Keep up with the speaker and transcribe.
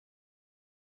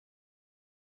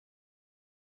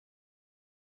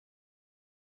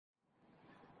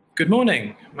Good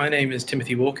morning. My name is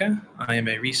Timothy Walker. I am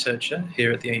a researcher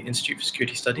here at the Institute for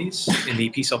Security Studies in the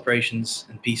Peace Operations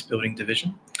and Peace Building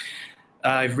Division.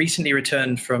 I've recently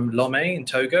returned from Lome in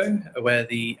Togo, where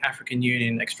the African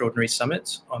Union Extraordinary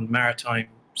Summit on Maritime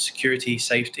Security,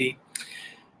 Safety,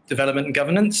 Development and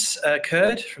Governance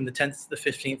occurred from the 10th to the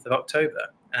 15th of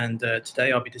October. And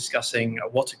today I'll be discussing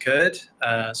what occurred,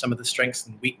 some of the strengths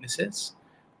and weaknesses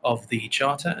of the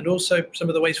Charter, and also some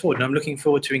of the ways forward. And I'm looking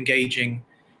forward to engaging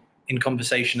in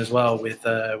conversation as well with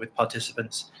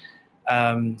participants.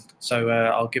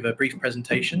 I'll give a brief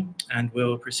presentation and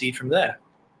we'll proceed from there.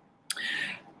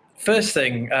 First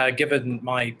thing, given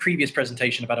my previous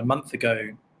presentation about a month ago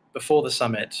before the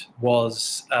summit,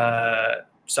 was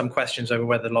some questions over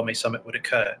whether the Lome summit would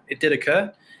occur. It did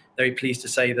occur. Very pleased to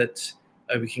say that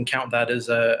we can count that as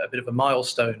a bit of a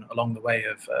milestone along the way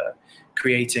of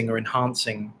creating or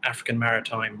enhancing African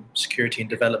maritime security and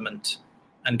development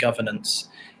and governance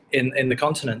in the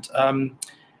continent.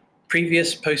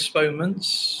 Previous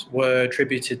postponements were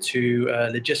attributed to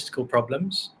logistical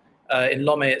problems. In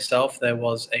Lome itself, there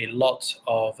was a lot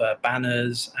of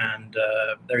banners and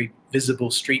very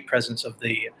visible street presence of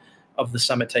the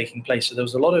summit taking place. So there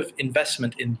was a lot of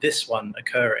investment in this one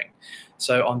occurring.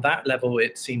 So on that level,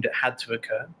 it seemed it had to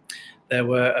occur. There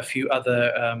were a few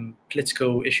other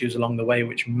political issues along the way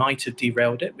which might have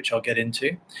derailed it, which I'll get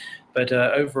into. But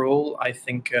overall, I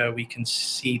think we can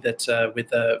see that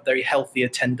with a very healthy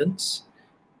attendance,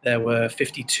 there were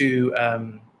 52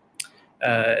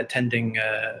 attending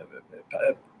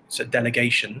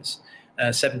delegations,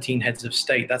 17 heads of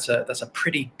state. That's a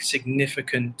pretty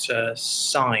significant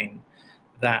sign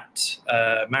that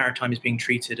maritime is being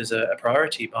treated as a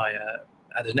priority by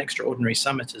at an extraordinary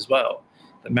summit as well.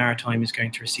 That maritime is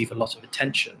going to receive a lot of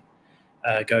attention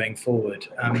going forward.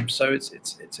 So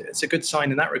it's a good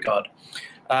sign in that regard.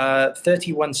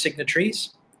 31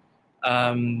 signatories,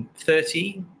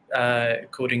 30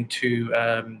 according to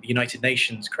the United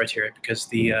Nations criteria, because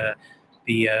the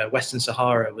Western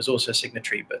Sahara was also a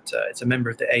signatory, but it's a member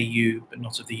of the AU, but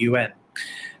not of the UN.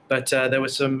 But there were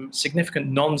some significant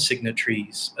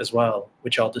non-signatories as well,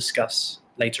 which I'll discuss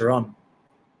later on.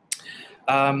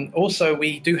 Also,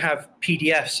 we do have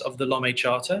PDFs of the Lome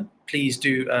Charter. Please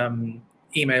do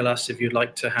email us if you'd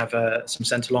like to have some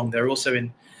sent along. They're also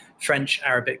in French,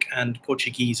 Arabic, and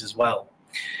Portuguese as well.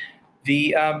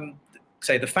 The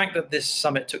fact that this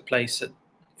summit took place at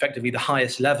effectively the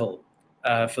highest level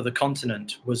for the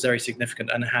continent was very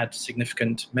significant and had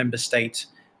significant member state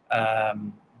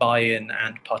buy-in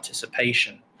and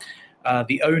participation.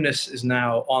 The onus is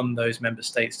now on those member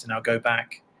states to now go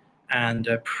back and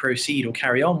proceed or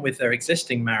carry on with their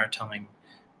existing maritime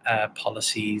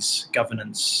policies,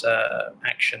 governance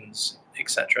actions,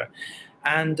 etc.,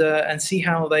 and see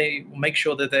how they make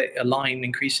sure that they align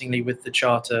increasingly with the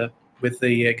Charter, with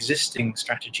the existing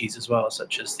strategies as well,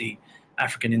 such as the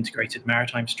African Integrated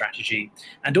Maritime Strategy,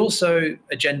 and also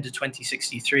Agenda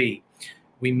 2063.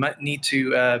 We might need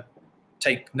to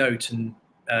take note and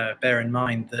bear in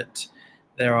mind that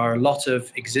there are a lot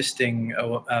of existing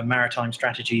maritime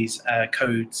strategies,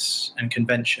 codes and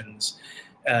conventions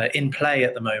in play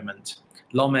at the moment.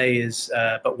 Lome is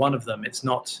but one of them. It's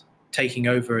not taking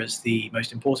over as the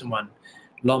most important one.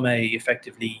 Lome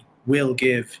effectively will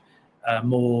give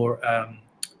more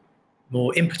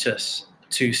impetus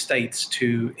to states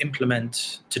to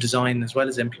implement, to design as well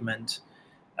as implement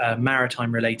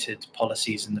maritime-related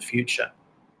policies in the future.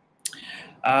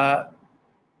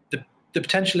 The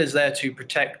potential is there to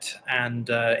protect and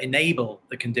enable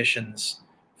the conditions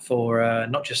for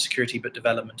not just security but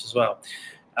development as well.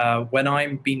 When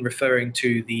I'm been referring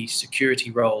to the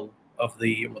security role of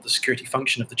the security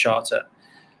function of the Charter,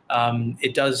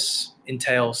 it does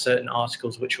entail certain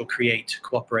articles which will create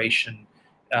cooperation,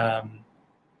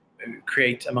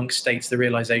 create amongst states the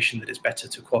realization that it's better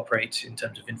to cooperate in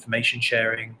terms of information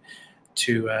sharing,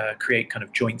 to create kind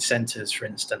of joint centers, for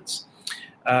instance.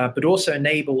 But also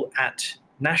enable at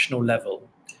national level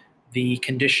the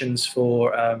conditions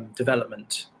for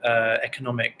development,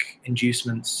 economic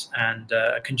inducements, and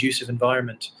a conducive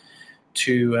environment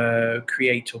to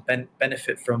create or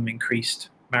benefit from increased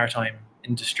maritime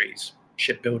industries,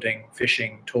 shipbuilding,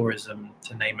 fishing, tourism,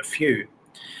 to name a few.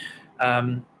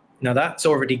 Now that's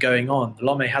already going on.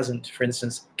 Lome hasn't, for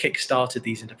instance, kick-started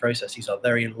these into process. These are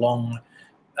very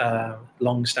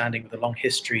long-standing, with a long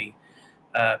history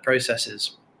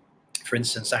processes. For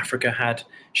instance, Africa had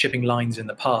shipping lines in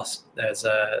the past.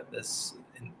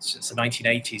 Since the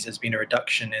 1980s, there's been a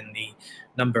reduction in the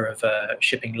number of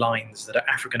shipping lines that are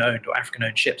African-owned or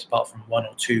African-owned ships, apart from one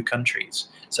or two countries,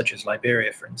 such as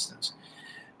Liberia, for instance.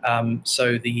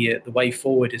 So the way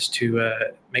forward is to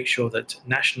make sure that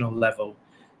national level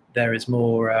there is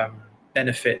more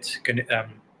benefit,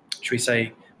 should we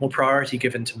say, more priority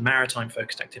given to maritime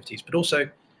focused activities, but also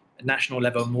at national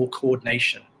level more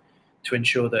coordination to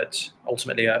ensure that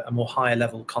ultimately a more higher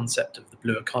level concept of the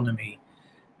blue economy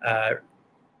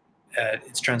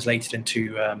it's translated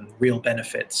into real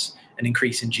benefits, an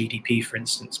increase in GDP, for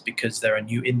instance, because there are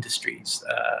new industries,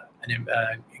 an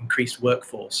increased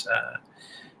workforce,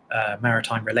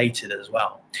 maritime related as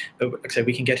well. But like I say,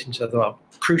 we can get into the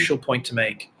crucial point to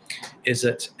make is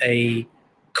that a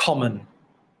common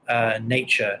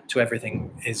nature to everything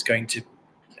is going to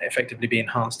effectively be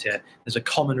enhanced here. There's a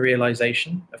common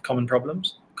realization of common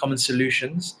problems, common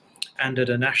solutions, and at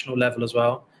a national level as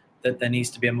well, that there needs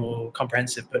to be a more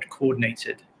comprehensive but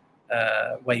coordinated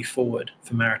way forward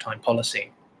for maritime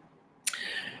policy.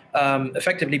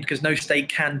 Effectively, because no state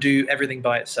can do everything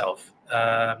by itself.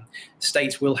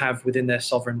 States will have within their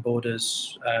sovereign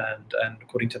borders and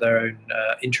according to their own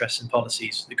interests and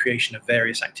policies, the creation of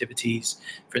various activities.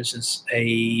 For instance,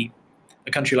 a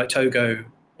country like Togo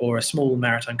or a small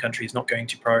maritime country is not going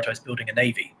to prioritize building a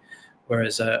navy,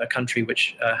 whereas a country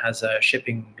which has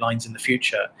shipping lines in the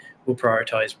future will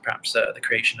prioritize perhaps the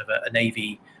creation of a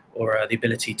navy or the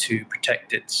ability to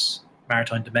protect its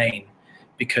maritime domain,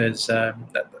 because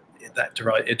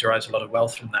it derives a lot of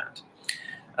wealth from that.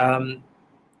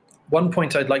 One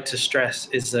point I'd like to stress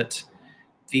is that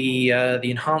the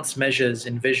enhanced measures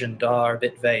envisioned are a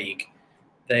bit vague.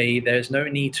 There's no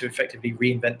need to effectively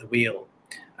reinvent the wheel.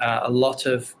 A lot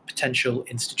of potential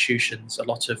institutions, a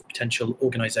lot of potential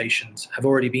organizations have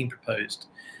already been proposed.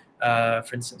 For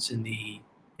instance, in the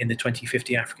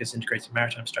 2050 Africa's Integrated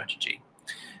Maritime Strategy.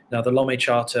 Now, the Lome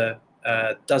Charter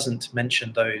doesn't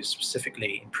mention those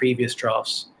specifically. In previous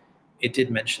drafts, it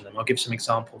did mention them. I'll give some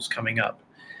examples coming up.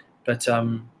 But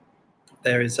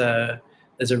there's a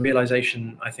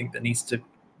realization, I think, that needs to,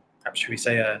 perhaps should we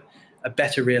say, a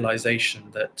better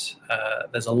realization that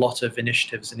there's a lot of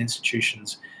initiatives and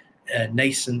institutions,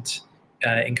 nascent,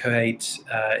 inchoate,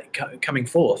 coming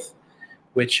forth,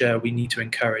 which we need to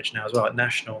encourage now as well at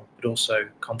national, but also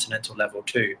continental level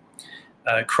too.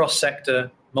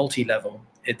 Cross-sector, multi-level,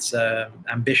 it's an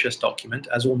ambitious document,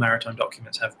 as all maritime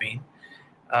documents have been.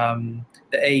 The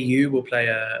AU will play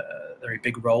a very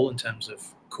big role in terms of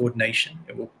coordination.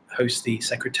 It will host the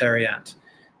secretariat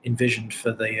envisioned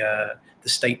for the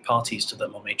state parties to the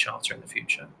Lome Charter in the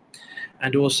future,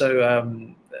 and also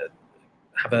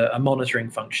have a monitoring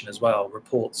function as well,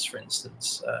 reports, for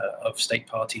instance, of state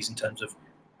parties in terms of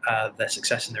their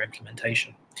success in their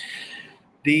implementation.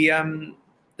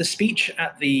 The speech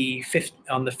at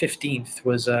on the 15th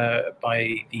was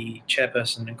by the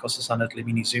chairperson Nkosazana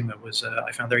Dlamini Zuma was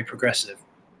I found very progressive.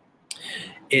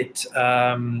 It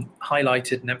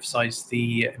highlighted and emphasized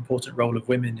the important role of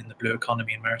women in the blue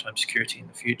economy and maritime security in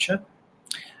the future,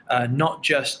 not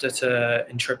just at an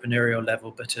entrepreneurial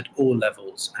level, but at all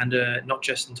levels, and not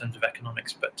just in terms of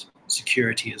economics, but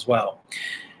security as well.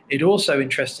 It also,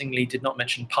 interestingly, did not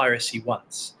mention piracy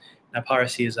once. Now,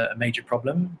 piracy is a major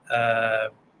problem,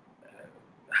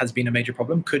 has been a major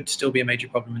problem, could still be a major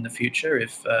problem in the future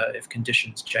if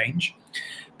conditions change.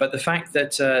 But the fact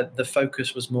that the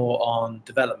focus was more on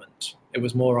development, it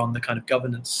was more on the kind of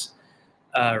governance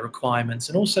requirements,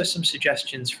 and also some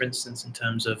suggestions, for instance, in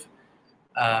terms of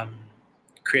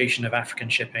creation of African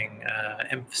shipping,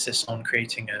 emphasis on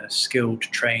creating a skilled,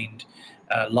 trained,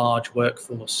 large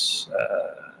workforce,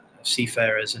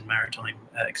 seafarers and maritime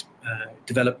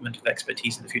development of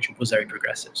expertise in the future was very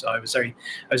progressive. So I was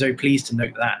very pleased to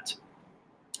note that.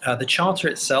 The charter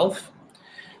itself,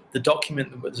 the document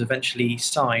that was eventually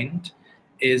signed,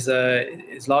 is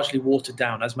largely watered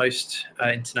down, as most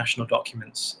international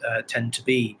documents tend to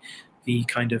be. The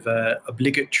kind of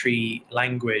obligatory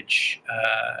language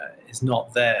is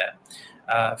not there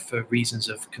for reasons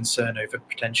of concern over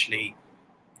potentially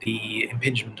the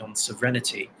impingement on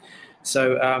sovereignty.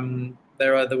 So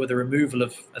there were the removal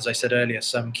of, as I said earlier,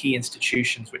 some key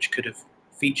institutions which could have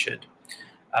featured.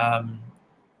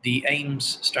 The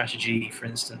AIMS strategy, for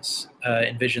instance,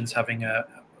 envisions having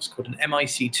what's called an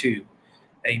MIC2,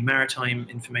 a Maritime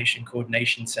Information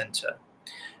Coordination Center.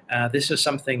 This was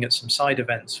something at some side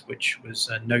events which was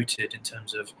noted in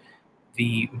terms of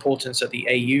the importance at the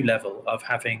AU level of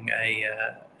having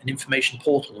an information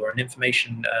portal or an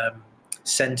information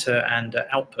center and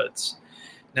outputs.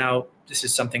 Now, this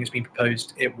is something that's been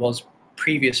proposed. It was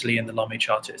previously in the Lome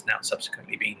Charter. It's now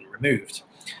subsequently been removed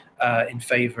in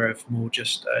favor of more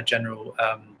just general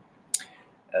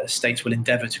states will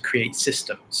endeavor to create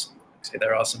systems. So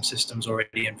there are some systems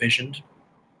already envisioned,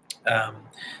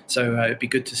 So it'd be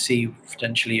good to see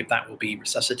potentially if that will be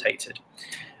resuscitated.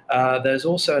 There's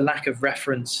also a lack of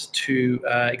reference to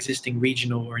existing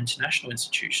regional or international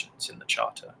institutions in the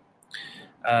Charter.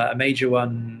 A major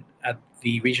one at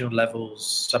the regional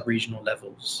levels, sub-regional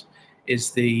levels,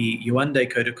 is the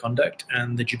Yaoundé Code of Conduct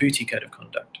and the Djibouti Code of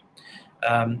Conduct.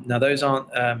 Now, those aren't,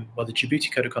 well, the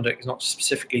Djibouti Code of Conduct is not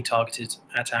specifically targeted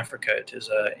at Africa. It is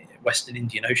a Western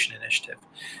Indian Ocean initiative.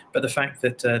 But the fact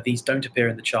that these don't appear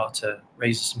in the Charter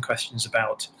raises some questions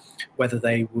about whether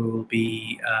they will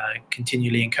be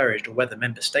continually encouraged, or whether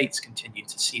member states continue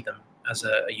to see them as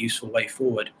a useful way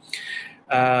forward.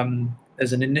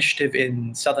 There's an initiative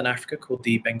in Southern Africa called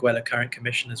the Benguela Current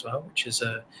Commission as well, which is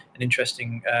an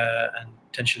interesting and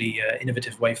potentially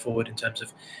innovative way forward in terms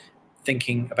of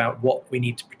thinking about what we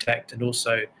need to protect, and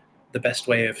also the best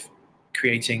way of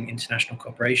creating international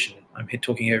cooperation. I'm here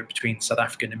talking here between South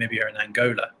Africa, Namibia, and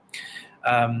Angola.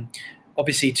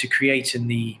 Obviously, to create in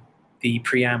the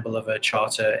preamble of a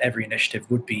charter every initiative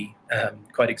would be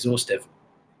quite exhaustive,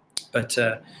 but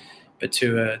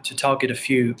to target a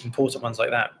few important ones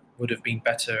like that would have been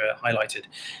better highlighted.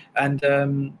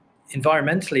 And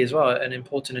environmentally as well, an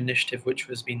important initiative which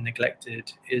has been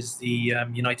neglected is the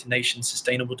United Nations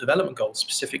Sustainable Development Goals,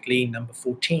 specifically number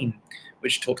 14,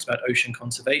 which talks about ocean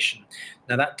conservation.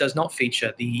 Now, that does not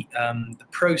feature the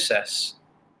process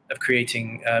of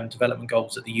creating development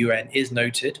goals at the UN is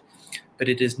noted, but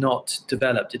it is not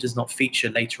developed. It does not feature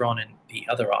later on in the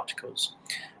other articles.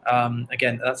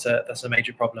 Again, that's a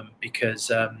major problem,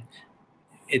 because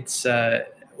it's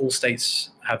all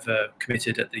states have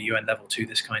committed at the UN level to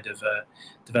this kind of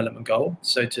development goal.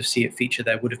 So to see it feature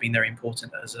there would have been very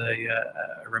important as a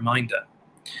reminder.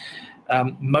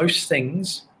 Most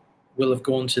things will have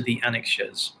gone to the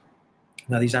annexures.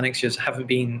 Now, these annexures haven't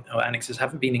been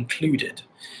included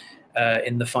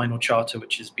in the final charter,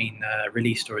 which has been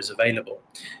released or is available,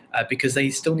 because they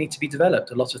still need to be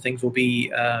developed. A lot of things will be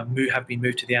have been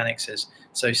moved to the annexes.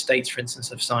 So states, for instance,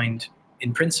 have signed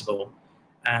in principle,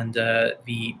 and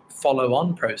the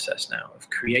follow-on process now of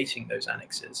creating those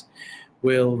annexes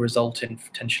will result in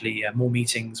potentially more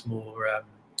meetings,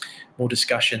 more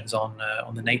discussions on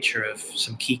the nature of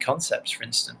some key concepts. For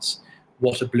instance,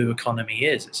 what a blue economy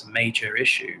is. It's a major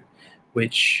issue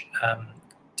which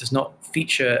does not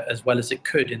feature as well as it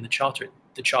could in the Charter.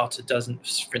 The Charter doesn't,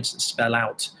 for instance, spell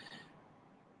out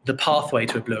the pathway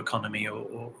to a blue economy,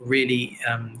 or really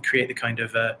create the kind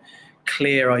of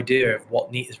clear idea of what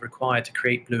is required to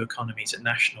create blue economies at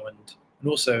national and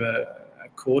also a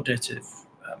coordinative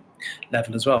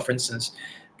level as well. For instance,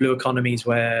 blue economies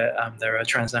where there are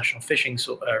transnational fishing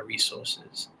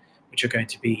resources which are going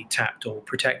to be tapped or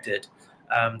protected,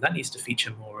 that needs to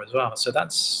feature more as well. So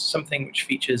that's something which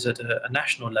features at a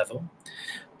national level,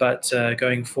 but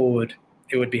going forward,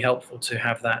 it would be helpful to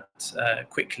have that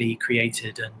quickly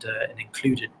created and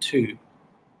included too.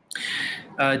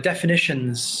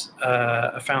 Definitions,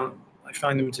 I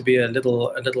find them to be a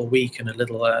little weak and a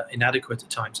little inadequate at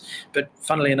times. But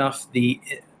funnily enough, the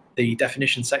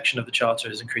definition section of the Charter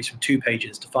has increased from 2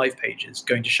 pages to 5 pages,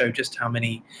 going to show just how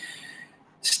many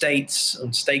states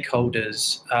and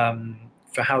stakeholders,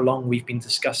 for how long we've been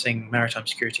discussing maritime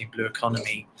security and blue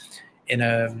economy in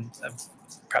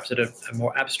perhaps at a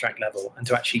more abstract level, and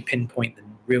to actually pinpoint the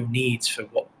real needs for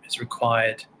what is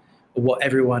required, or what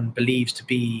everyone believes to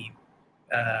be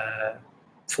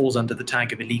falls under the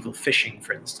tag of illegal fishing,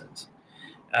 for instance,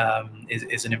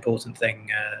 is an important thing,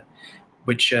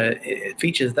 which it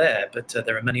features there, but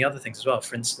there are many other things as well.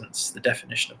 For instance, the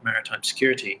definition of maritime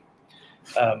security,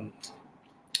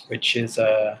 which is,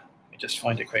 let me just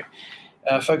find it quick,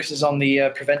 focuses on the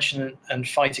prevention and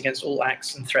fight against all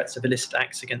acts and threats of illicit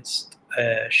acts against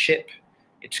a ship,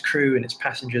 its crew and its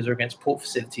passengers, or against port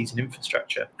facilities and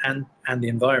infrastructure and the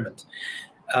environment.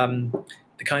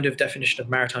 The kind of definition of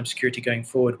maritime security going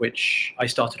forward, which I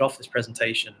started off this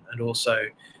presentation, and also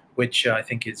which I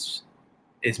think is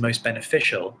most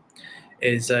beneficial,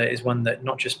 is one that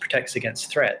not just protects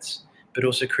against threats, but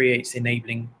also creates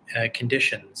enabling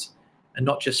conditions, and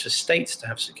not just for states to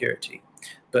have security,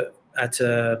 but at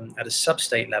a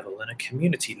sub-state level and a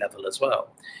community level as well,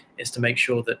 is to make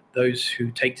sure that those who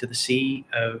take to the sea,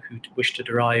 who wish to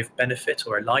derive benefit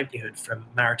or a livelihood from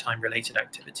maritime-related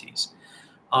activities,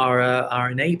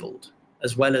 are enabled,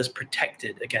 as well as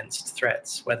protected against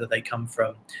threats, whether they come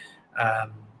from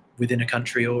within a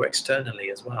country or externally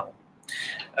as well.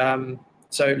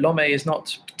 So Lome is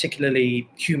not particularly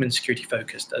human security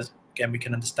focused, as again we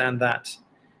can understand that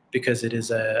because it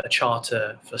is a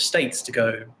charter for states to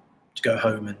go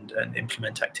home and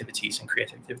implement activities and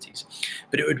create activities.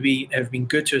 But it would have been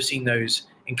good to have seen those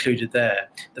included there.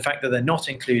 The fact that they're not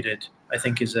included I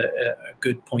think is a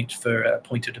good point for a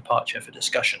point of departure for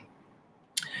discussion.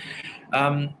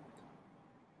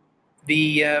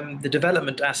 The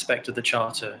development aspect of the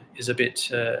Charter is a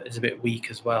bit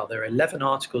weak as well. There are 11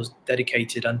 articles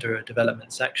dedicated under a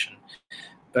development section,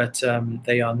 but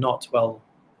they are not well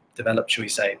developed, shall we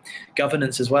say.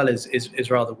 Governance as well is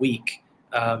rather weak.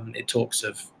 It talks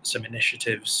of some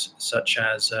initiatives such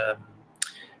as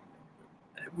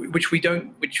which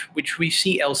we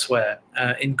see elsewhere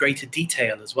in greater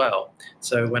detail as well.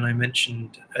 So when I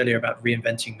mentioned earlier about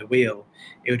reinventing the wheel,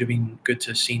 it would have been good to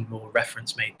have seen more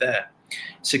reference made there.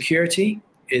 Security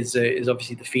is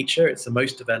obviously the feature. It's the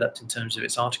most developed in terms of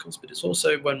its articles, but it's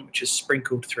also one which is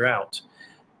sprinkled throughout.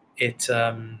 It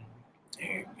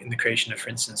in the creation of, for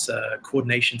instance,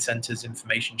 coordination centres,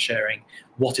 information sharing,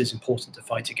 what is important to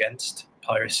fight against,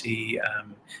 piracy,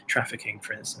 trafficking,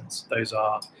 for instance. Those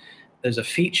are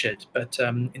featured, but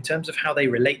in terms of how they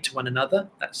relate to one another,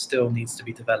 that still needs to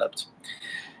be developed.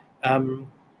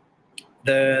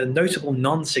 The notable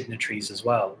non-signatories as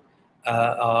well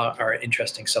are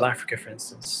interesting. South Africa, for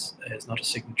instance, is not a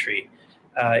signatory.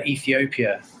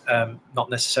 Ethiopia, not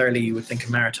necessarily you would think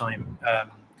a maritime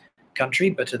country,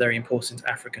 but a very important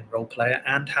African role player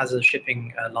and has a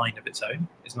shipping line of its own,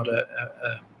 is not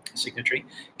a signatory.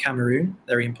 Cameroon,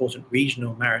 very important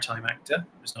regional maritime actor,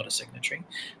 is not a signatory.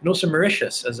 And also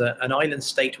Mauritius, as an island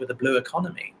state with a blue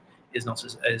economy, is not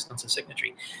a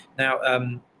signatory. Now,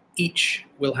 each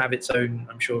will have its own,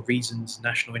 I'm sure, reasons,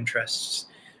 national interests,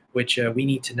 which we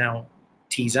need to now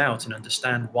tease out and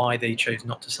understand why they chose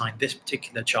not to sign this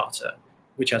particular charter,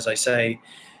 which, as I say,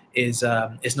 is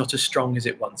not as strong as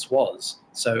it once was.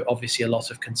 So obviously a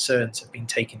lot of concerns have been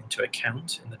taken into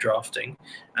account in the drafting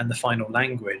and the final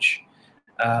language.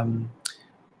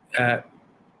 But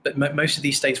most of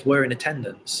these states were in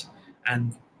attendance,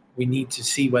 and we need to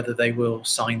see whether they will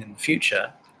sign in the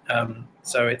future.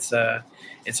 So it's a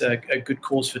good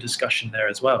cause for discussion there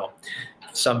as well.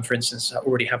 Some, for instance,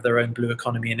 already have their own blue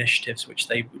economy initiatives, which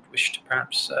they would wish to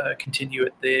perhaps continue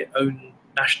at their own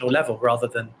national level rather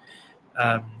than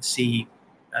see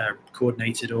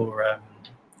coordinated or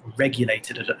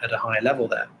regulated at a higher level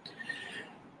there.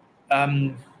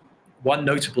 One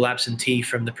notable absentee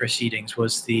from the proceedings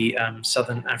was the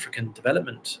Southern African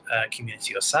Development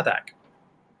Community, or SADC,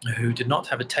 who did not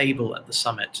have a table at the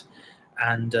summit,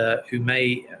 and who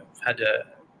may have had a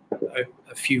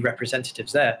few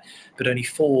representatives there, but only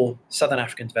 4 Southern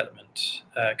African development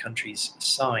countries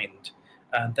signed.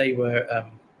 And they were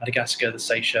Madagascar, the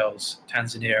Seychelles,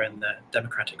 Tanzania, and the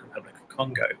Democratic Republic of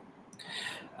Congo.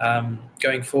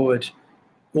 Going forward,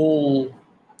 all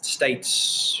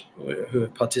states who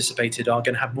have participated are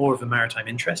going to have more of a maritime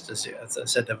interest. As I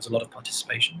said, there was a lot of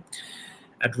participation.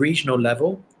 At regional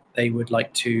level, they would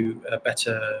like to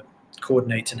better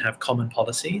coordinate and have common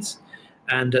policies.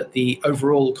 And at the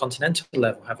overall continental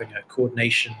level, having a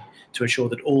coordination to ensure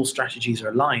that all strategies are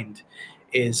aligned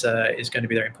is going to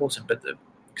be very important. But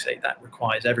that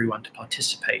requires everyone to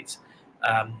participate,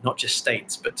 not just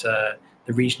states, but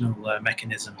the regional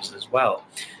mechanisms as well.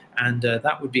 And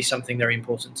that would be something very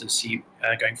important to see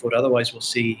going forward. Otherwise, we'll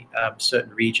see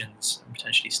certain regions and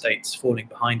potentially states falling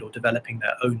behind or developing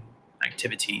their own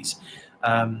activities,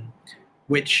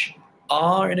 which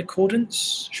are in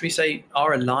accordance, should we say,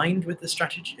 are aligned with the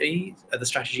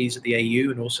strategies of the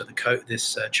AU and also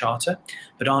this charter,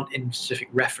 but aren't in specific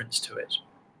reference to it.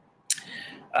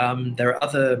 There are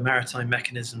other maritime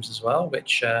mechanisms as well,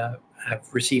 which have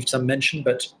received some mention,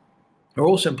 but are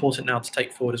also important now to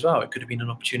take forward as well. It could have been an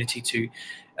opportunity to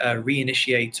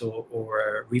reinitiate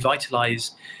or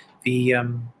revitalize the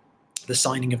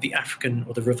signing of the African,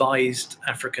 or the revised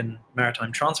African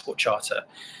Maritime Transport Charter.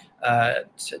 At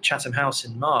Chatham House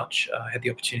in March, I had the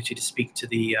opportunity to speak to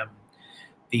the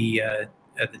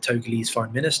Togolese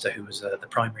foreign minister, who was the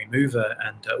primary mover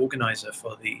and organizer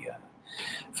for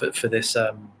this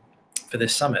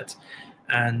summit.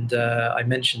 And I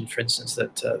mentioned, for instance,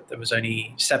 that there was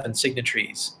only 7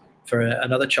 signatories for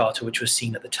another charter, which was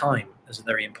seen at the time as a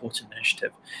very important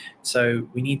initiative. So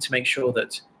we need to make sure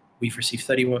that we've received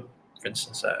 31, for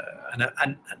instance,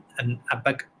 an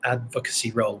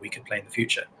advocacy role we could play in the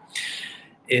future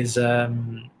is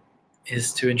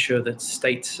to ensure that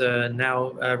states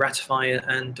now ratify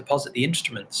and deposit the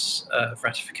instruments of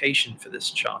ratification for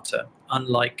this charter,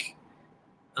 unlike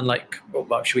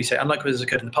what should we say, unlike what has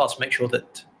occurred in the past, make sure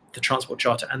that the Transport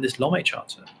Charter and this Lome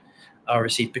Charter are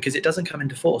received, because it doesn't come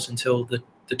into force until the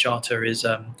charter is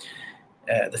the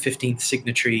 15th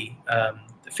signatory,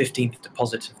 the 15th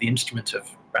deposit of the instrument of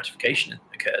ratification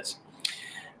occurs.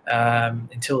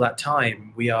 Until that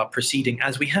time, we are proceeding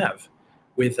as we have,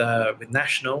 with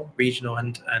national, regional,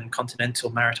 and continental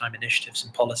maritime initiatives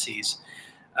and policies.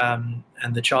 And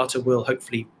the Charter will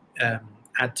hopefully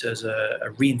add as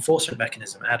a reinforcement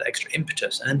mechanism, add extra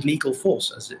impetus and legal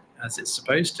force as it's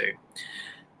supposed to.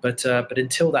 But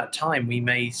until that time, we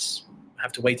may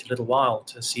have to wait a little while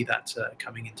to see that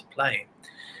coming into play.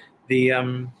 The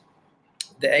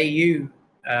AU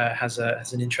has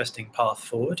an interesting path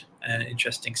forward, an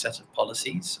interesting set of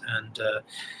policies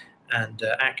and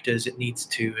actors it needs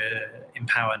to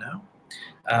empower now.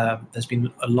 There's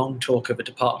been a long talk of a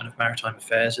Department of Maritime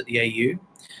Affairs at the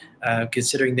AU,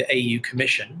 considering the AU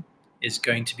Commission is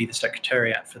going to be the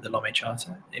secretariat for the Lome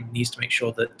Charter. It needs to make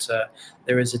sure that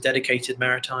there is a dedicated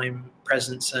maritime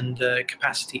presence and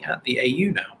capacity at the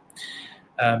AU now.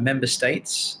 Member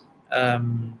states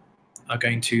are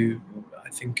going to, I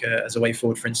think, as a way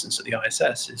forward, for instance, at the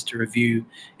ISS, is to review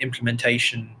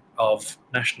implementation of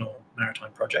national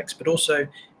maritime projects, but also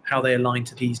how they align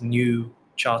to these new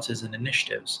charters and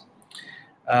initiatives.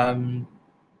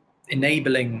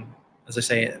 Enabling, as I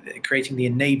say, creating the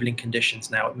enabling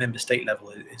conditions now at member state level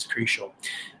is crucial.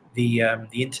 The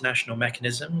international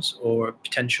mechanisms or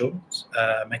potential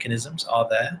mechanisms are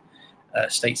there.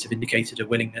 States have indicated a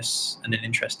willingness and an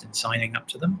interest in signing up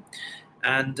to them.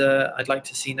 And I'd like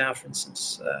to see now, for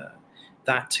instance,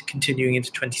 that continuing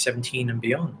into 2017 and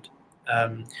beyond.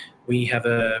 We have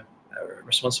a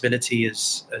responsibility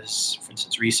as, for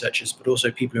instance, researchers, but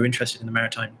also people who are interested in the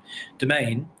maritime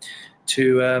domain,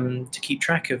 to keep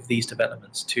track of these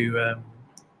developments, to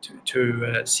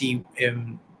see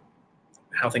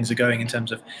how things are going in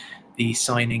terms of the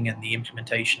signing and the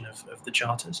implementation of the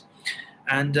charters.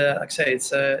 And like I say,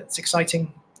 it's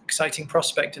exciting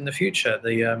prospect in the future.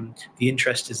 The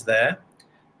interest is there.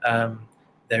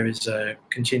 There is a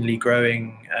continually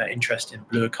growing interest in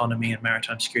blue economy and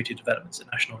maritime security developments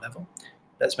at national level.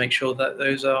 Let's make sure that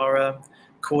those are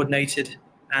coordinated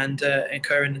and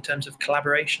occur in terms of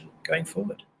collaboration going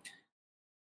forward.